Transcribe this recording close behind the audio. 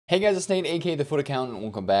Hey guys, it's Nate, aka TheFutAccountant, and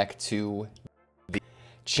welcome back to the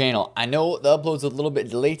channel. I know the upload's a little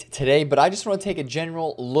bit late today, but I just want to take a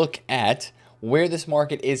general look at where this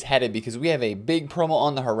market is headed because we have a big promo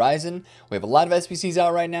on the horizon. We have a lot of SBCs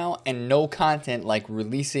out right now and no content like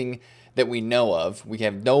releasing that we know of. We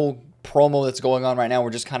have no promo that's going on right now. We're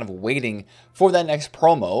just kind of waiting for that next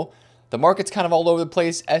promo. The market's kind of all over the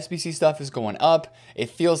place. SBC stuff is going up. It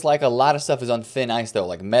feels like a lot of stuff is on thin ice though,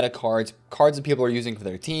 like meta cards that people are using for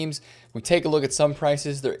their teams. We take a look at some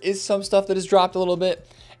prices. There is some stuff that has dropped a little bit.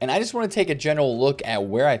 And I just want to take a general look at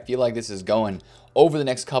where I feel like this is going over the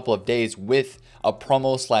next couple of days with a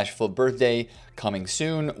promo / Fut Birthday coming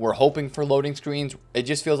soon. We're hoping for loading screens. It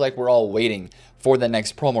just feels like we're all waiting for the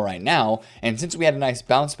next promo right now. And since we had a nice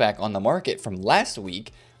bounce back on the market from last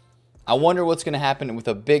week, I wonder what's going to happen with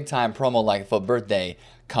a big time promo like Fut Birthday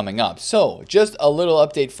coming up. So just a little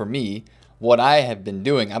update for me, what I have been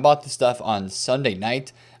doing. I bought this stuff on Sunday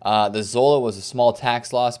night. The Zola was a small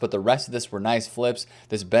tax loss, but the rest of this were nice flips.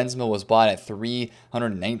 This Benzema was bought at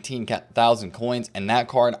 319,000 coins, and that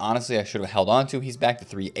card, honestly, I should have held on to. He's back to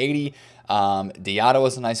 380. Diatta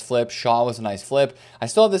was a nice flip. Shaw was a nice flip. I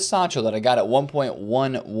still have this Sancho that I got at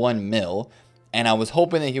 1.11 mil. And I was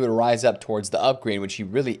hoping that he would rise up towards the upgrade, which he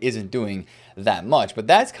really isn't doing that much. But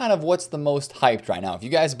that's kind of what's the most hyped right now. If you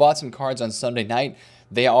guys bought some cards on Sunday night,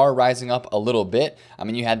 they are rising up a little bit. I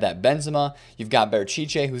mean, you had that Benzema. You've got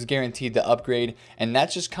Berchiche, who's guaranteed the upgrade. And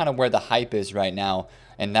that's just kind of where the hype is right now.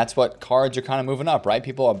 And that's what cards are kind of moving up, right?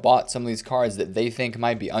 People have bought some of these cards that they think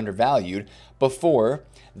might be undervalued before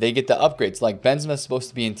they get the upgrades. Like Benzema's supposed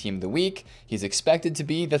to be in Team of the Week. He's expected to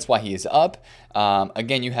be. That's why he is up.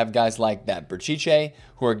 Again, you have guys like that Berchiche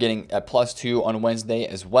who are getting a +2 on Wednesday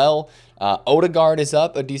as well. Odegaard is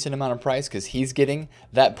up a decent amount of price because he's getting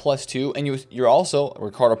that +2. And you're also,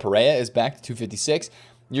 Ricardo Pereira is back to 256.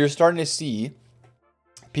 You're starting to see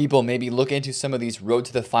people maybe look into some of these road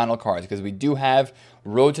to the final cards because we do have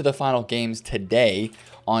road to the final games today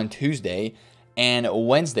on Tuesday and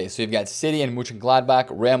Wednesday. So you've got City and Mönchengladbach,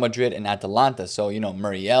 Real Madrid and Atalanta. So,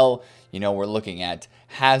 Muriel, we're looking at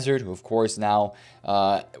Hazard, who of course now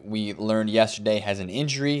we learned yesterday has an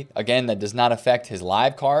injury. Again, that does not affect his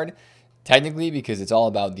live card technically because it's all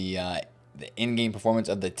about the in-game performance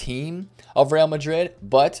of the team of Real Madrid,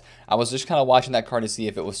 but I was just kind of watching that card to see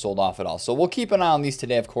if it was sold off at all. So we'll keep an eye on these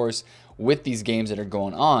today, of course, with these games that are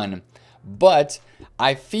going on. But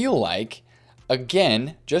I feel like,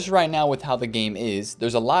 again, just right now with how the game is,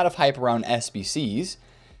 there's a lot of hype around SBCs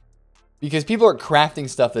because people are crafting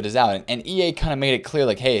stuff that is out. And EA kind of made it clear,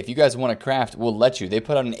 like, hey, if you guys want to craft, we'll let you. They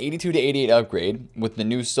put out an 82 to 88 upgrade with the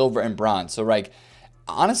new silver and bronze. So, like,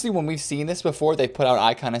 honestly, when we've seen this before, they put out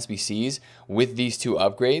icon SBCs with these two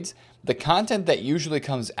upgrades. The content that usually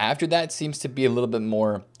comes after that seems to be a little bit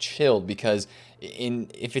more chilled because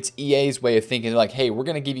if it's EA's way of thinking, like, hey, we're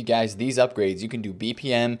going to give you guys these upgrades. You can do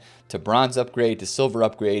BPM to bronze upgrade to silver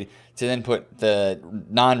upgrade to then put the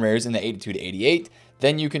non-rares in the 82 to 88.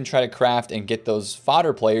 Then you can try to craft and get those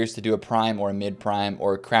fodder players to do a prime or a mid-prime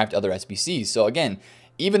or craft other SBCs. So again,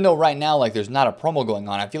 even though right now, like, there's not a promo going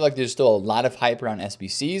on, I feel like there's still a lot of hype around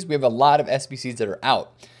SBCs. We have a lot of SBCs that are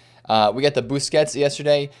out. We got the Busquets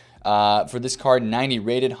yesterday for this card, 90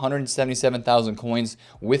 rated, 177,000 coins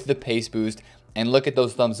with the pace boost. And look at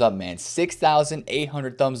those thumbs up, man.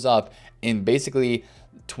 6,800 thumbs up in basically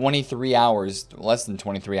 23 hours, less than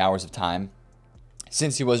 23 hours of time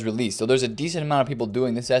since he was released. So there's a decent amount of people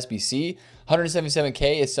doing this SBC.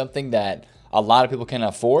 177K is something that a lot of people can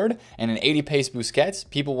afford, and an 80 pace Busquets,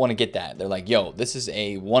 people want to get that. They're like, yo, this is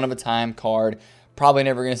a one-of-a-time card. Probably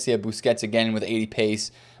never going to see a Busquets again with 80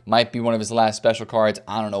 pace. Might be one of his last special cards.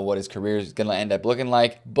 I don't know what his career is going to end up looking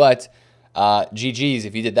like, but GG's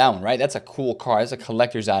if you did that one, right? That's a cool card. It's a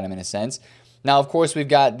collector's item in a sense. Now, of course, we've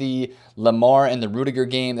got the Lamar and the Rudiger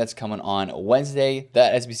game that's coming on Wednesday.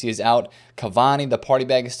 That SBC is out. Cavani, the party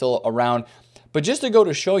bag, is still around. But just to go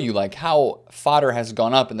to show you like how fodder has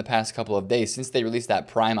gone up in the past couple of days since they released that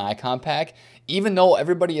Prime Icon pack, even though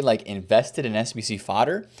everybody like invested in SBC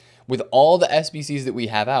fodder, with all the SBCs that we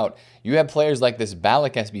have out, you have players like this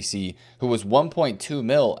Ballack SBC who was 1.2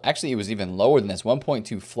 mil. Actually, it was even lower than this,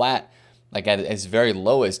 1.2 flat, like at its very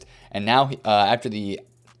lowest. And now after the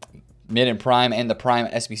mid and prime and the prime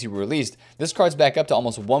SBC were released, this card's back up to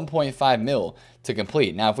almost 1.5 mil to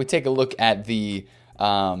complete. Now, if we take a look at the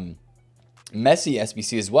Messi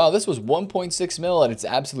SBC as well, this was 1.6 mil at its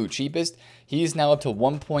absolute cheapest. He's now up to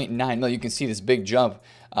 1.9 mil. You can see this big jump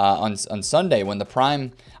on Sunday when the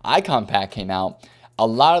Prime Icon Pack came out. A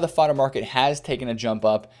lot of the fodder market has taken a jump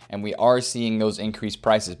up, and we are seeing those increased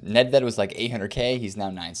prices. Nedved was like 800K. He's now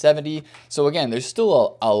 970. So again, there's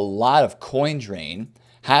still a lot of coin drain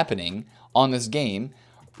happening on this game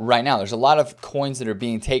right now. There's a lot of coins that are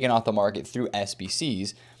being taken off the market through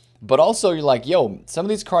SBCs, but also you're like, yo, some of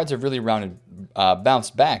these cards have really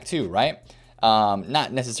bounced back too, right?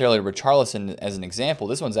 Not necessarily Richarlison as an example.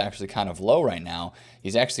 This one's actually kind of low right now.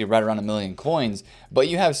 He's actually right around 1 million coins, but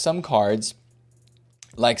you have some cards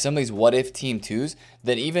like some of these what if team 2s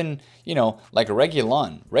that even, you know, like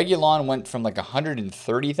Reguilon. Reguilon went from like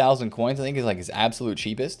 130,000 coins, I think is like his absolute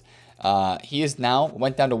cheapest. He is now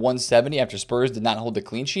went down to 170 after Spurs did not hold the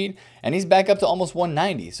clean sheet, and he's back up to almost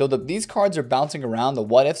 190. So these cards are bouncing around. The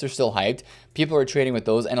what ifs are still hyped. People are trading with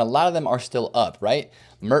those, and a lot of them are still up, right?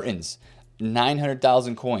 Mertens,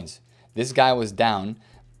 900,000 coins. This guy was down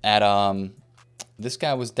at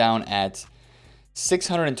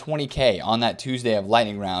 620K on that Tuesday of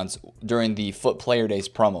lightning rounds during the Fut Player Days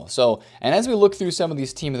promo. So, and as we look through some of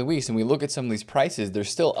these team of the weeks and we look at some of these prices, they're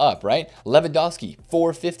still up, right? Lewandowski,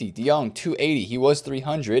 450, De Jong, 280. He was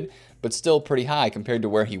 300, but still pretty high compared to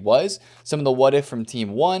where he was. Some of the what if from team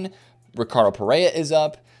 1, Ricardo Pereira is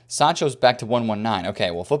up. Sancho's back to 119.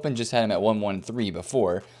 Okay, well, Footman just had him at 113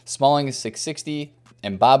 before. Smalling is 660.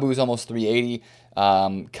 And Babu's almost 380.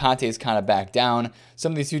 Kante's kind of back down.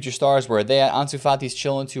 Some of these future stars, where are they at? Ansu Fati's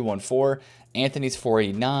chilling, 214. Anthony's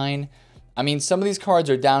 489. I mean, some of these cards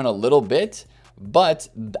are down a little bit, but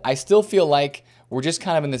I still feel like we're just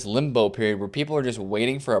kind of in this limbo period where people are just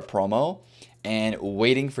waiting for a promo and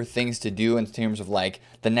waiting for things to do in terms of like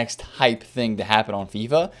the next hype thing to happen on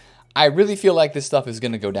FIFA. I really feel like this stuff is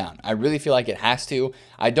going to go down. I really feel like it has to.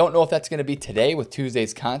 I don't know if that's going to be today with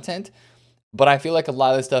Tuesday's content, but I feel like a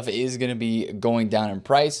lot of this stuff is going to be going down in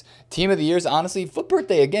price. Team of the Years, honestly, Fut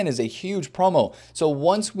Birthday, again, is a huge promo. So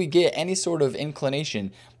once we get any sort of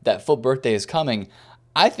inclination that Fut Birthday is coming,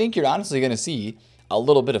 I think you're honestly going to see a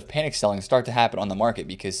little bit of panic selling start to happen on the market,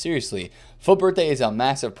 because seriously, Fut Birthday is a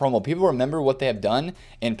massive promo. People remember what they have done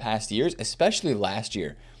in past years, especially last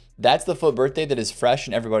year. That's the Fut Birthday that is fresh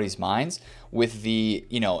in everybody's minds with the,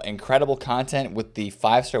 you know, incredible content with the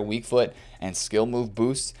 5-star weak foot and skill move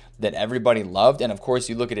boosts that everybody loved. And of course,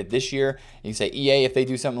 you look at it this year, you say EA, if they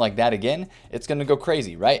do something like that again, it's going to go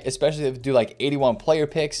crazy, right? Especially if they do like 81 player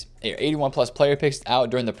picks, or 81 plus player picks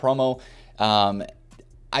out during the promo.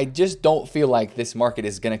 I just don't feel like this market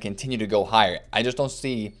is going to continue to go higher. I just don't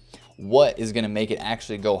see what is going to make it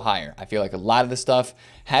actually go higher. I feel like a lot of the stuff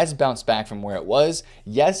has bounced back from where it was.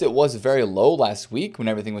 Yes, it was very low last week when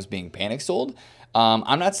everything was being panic sold.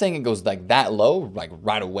 I'm not saying it goes like that low, like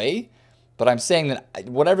right away, but I'm saying that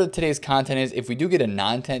whatever today's content is, if we do get a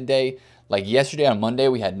non-tent day, like yesterday on Monday,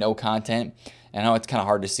 we had no content. I know it's kind of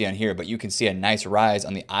hard to see on here, but you can see a nice rise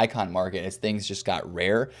on the icon market as things just got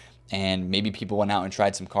rare and maybe people went out and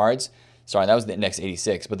tried some cards. Sorry, that was the index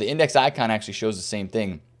 86, but the index icon actually shows the same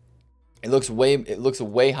thing. It looks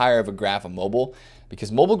way higher of a graph on mobile,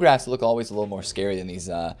 because mobile graphs look always a little more scary than these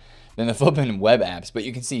than the Footbin web apps. But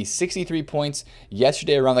you can see 63 points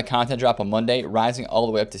yesterday around the content drop on Monday, rising all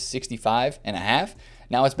the way up to 65.5.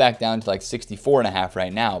 Now it's back down to like 64.5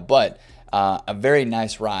 right now, but a very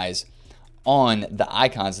nice rise on the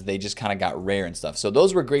icons that they just kind of got rare and stuff. So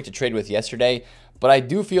those were great to trade with yesterday, but I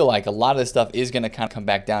do feel like a lot of this stuff is going to kind of come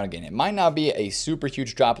back down again. It might not be a super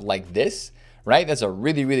huge drop like this, right? That's a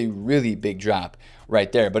really, really, really big drop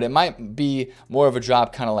right there. But it might be more of a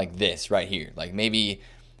drop kind of like this right here. Like maybe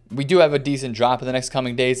we do have a decent drop in the next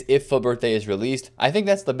coming days if Fut Birthday is released. I think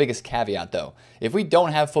that's the biggest caveat though. If we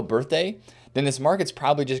don't have Fut Birthday, then this market's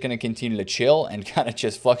probably just going to continue to chill and kind of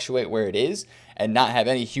just fluctuate where it is and not have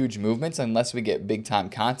any huge movements unless we get big time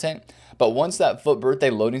content. But once that Fut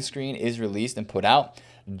Birthday loading screen is released and put out,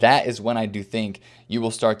 that is when I do think you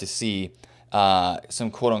will start to see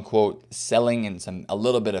some quote unquote selling and a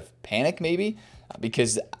little bit of panic maybe,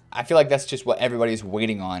 because I feel like that's just what everybody's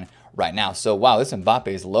waiting on right now. So wow, this Mbappe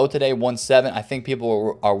is low today, 1.7. I think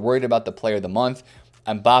people are worried about the player of the month.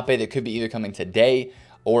 Mbappe, that could be either coming today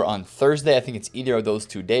or on Thursday. I think it's either of those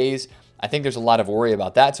 2 days. I think there's a lot of worry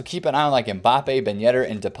about that. So keep an eye on like Mbappe, Ben Yedder,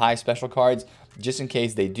 and Depay special cards, just in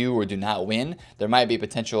case they do or do not win. There might be a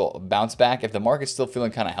potential bounce back if the market's still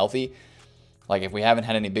feeling kind of healthy. Like if we haven't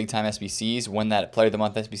had any big time SBCs when that player of the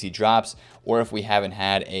month SBC drops, or if we haven't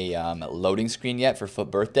had a loading screen yet for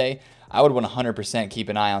Fut Birthday, I would 100% keep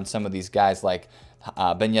an eye on some of these guys like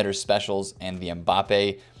Ben Yedder's specials and the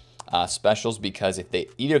Mbappe specials, because if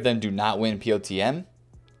either of them do not win POTM,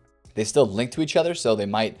 they still link to each other, so they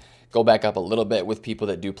might go back up a little bit with people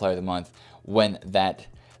that do player of the month when that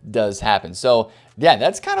does happen. So yeah,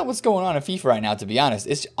 that's kind of what's going on in FIFA right now, to be honest.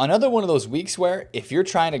 It's another one of those weeks where if you're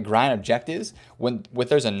trying to grind objectives when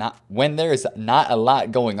there is not a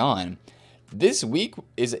lot going on, this week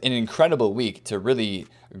is an incredible week to really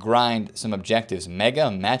grind some objectives. Mega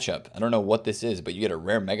matchup. I don't know what this is, but you get a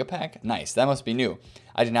rare mega pack. Nice. That must be new.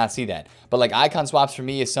 I did not see that. But like icon swaps for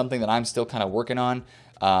me is something that I'm still kind of working on.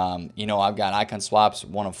 You know, I've got icon swaps,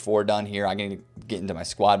 1 of 4 done here. I can get into my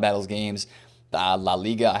squad battles games. La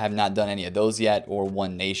Liga, I have not done any of those yet, or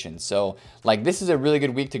One Nation. So like this is a really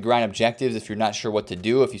good week to grind objectives if you're not sure what to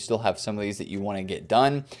do, if you still have some of these that you want to get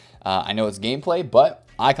done. I know it's gameplay, but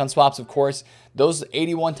icon swaps, of course, those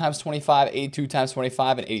 81 times 25, 82 times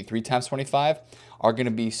 25, and 83 times 25 are going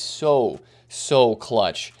to be so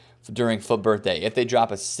clutch during Fut Birthday. If they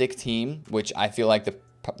drop a sick team, which I feel like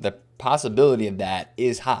the possibility of that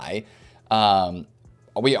is high,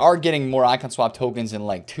 we are getting more icon swap tokens in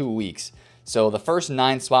like 2 weeks. So the first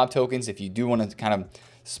 9 swap tokens, if you do want to kind of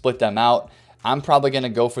split them out, I'm probably going to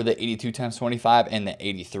go for the 82 times 25 and the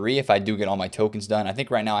 83 if I do get all my tokens done. I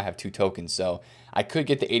think right now I have 2 tokens, so I could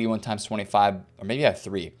get the 81 times 25, or maybe I have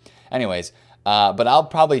 3. Anyways, but I'll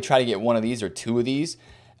probably try to get 1 of these or 2 of these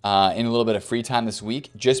in a little bit of free time this week,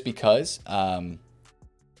 just because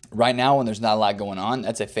right now when there's not a lot going on,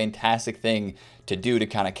 that's a fantastic thing to do to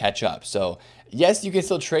kind of catch up. So yes, you can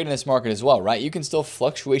still trade in this market as well, right? You can still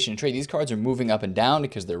fluctuation trade. These cards are moving up and down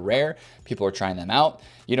because they're rare. People are trying them out.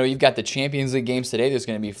 You know, you've got the Champions League games today. There's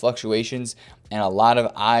going to be fluctuations and a lot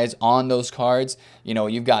of eyes on those cards. You know,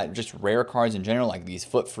 you've got just rare cards in general, like these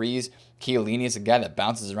Foot Freeze. Chiellini is a guy that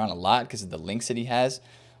bounces around a lot because of the links that he has.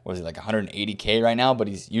 What is he, like 180K right now? But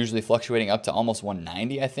he's usually fluctuating up to almost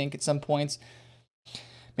 190, I think, at some points.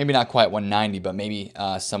 Maybe not quite 190, but maybe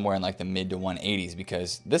somewhere in like the mid to 180s,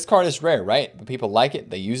 because this card is rare, right? But people like it.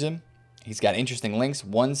 They use him. He's got interesting links.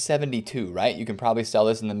 172, right? You can probably sell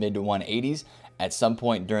this in the mid to 180s at some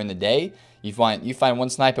point during the day. You find one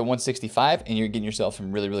snipe at 165, and you're getting yourself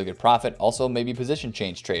some really good profit. Also, maybe position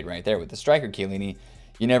change trade right there with the striker Chiellini.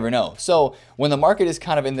 You never know. So when the market is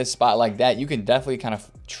kind of in this spot like that, you can definitely kind of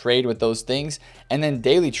trade with those things. And then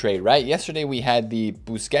daily trade, right? Yesterday we had the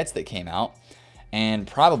Busquets that came out. And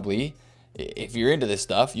probably, if you're into this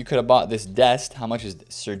stuff, you could have bought this Dest. How much is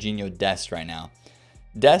Serginho Dest right now?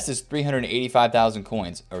 Dest is 385,000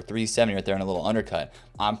 coins, or 370 right there in a little undercut.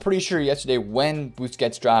 I'm pretty sure yesterday when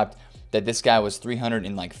Busquets dropped that this guy was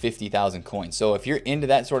 350,000 coins. So if you're into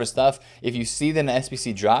that sort of stuff, if you see that an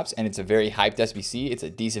SBC drops and it's a very hyped SBC, it's a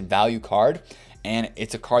decent value card, and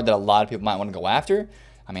it's a card that a lot of people might want to go after.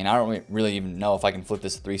 I mean, I don't really even know if I can flip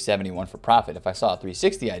this 371 for profit. If I saw a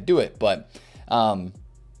 360, I'd do it, but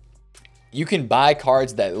you can buy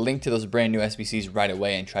cards that link to those brand new SBCs right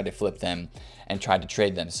away and try to flip them and try to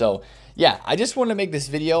trade them. So yeah, I just wanted to make this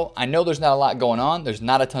video. I know there's not a lot going on. There's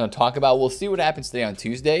not a ton to talk about. We'll see what happens today on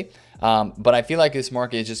Tuesday. But I feel like this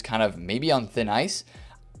market is just kind of maybe on thin ice.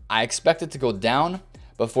 I expect it to go down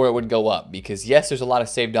before it would go up, because yes, there's a lot of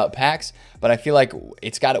saved up packs, but I feel like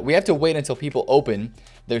we have to wait until people open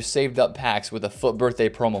their saved up packs with a Fut Birthday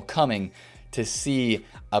promo coming to see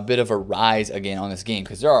a bit of a rise again on this game,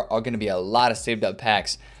 because there are going to be a lot of saved up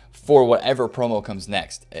packs for whatever promo comes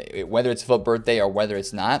next, whether it's Fut Birthday or whether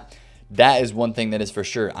it's not. That is one thing that is for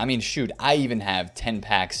sure. I mean, shoot, I even have 10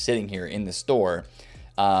 packs sitting here in the store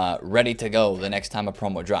ready to go the next time a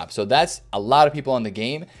promo drops. So that's a lot of people on the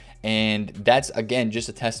game, and that's again just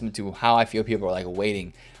a testament to how I feel people are like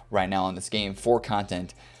waiting right now on this game for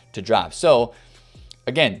content to drop. So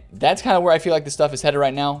again, that's kind of where I feel like the stuff is headed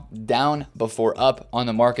right now, down before up on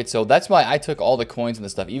the market. So that's why I took all the coins and the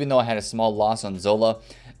stuff, even though I had a small loss on Zola.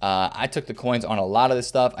 I took the coins on a lot of this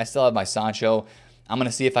stuff. I still have my Sancho. I'm going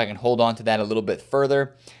to see if I can hold on to that a little bit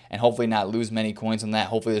further and hopefully not lose many coins on that.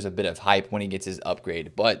 Hopefully there's a bit of hype when he gets his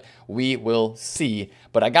upgrade, but we will see.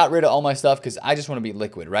 But I got rid of all my stuff because I just want to be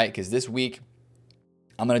liquid, right? Because this week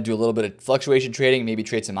I'm going to do a little bit of fluctuation trading, maybe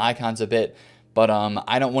trade some icons a bit. But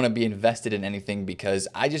I don't want to be invested in anything because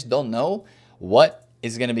I just don't know what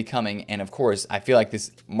is going to be coming. And of course, I feel like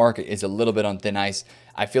this market is a little bit on thin ice.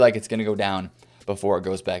 I feel like it's going to go down before it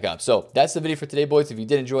goes back up. So that's the video for today, boys. If you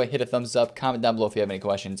did enjoy, hit a thumbs up, comment down below if you have any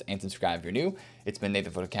questions, and subscribe if you're new. It's been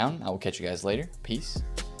TheFutAccountant. I will catch you guys later. Peace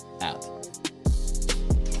out.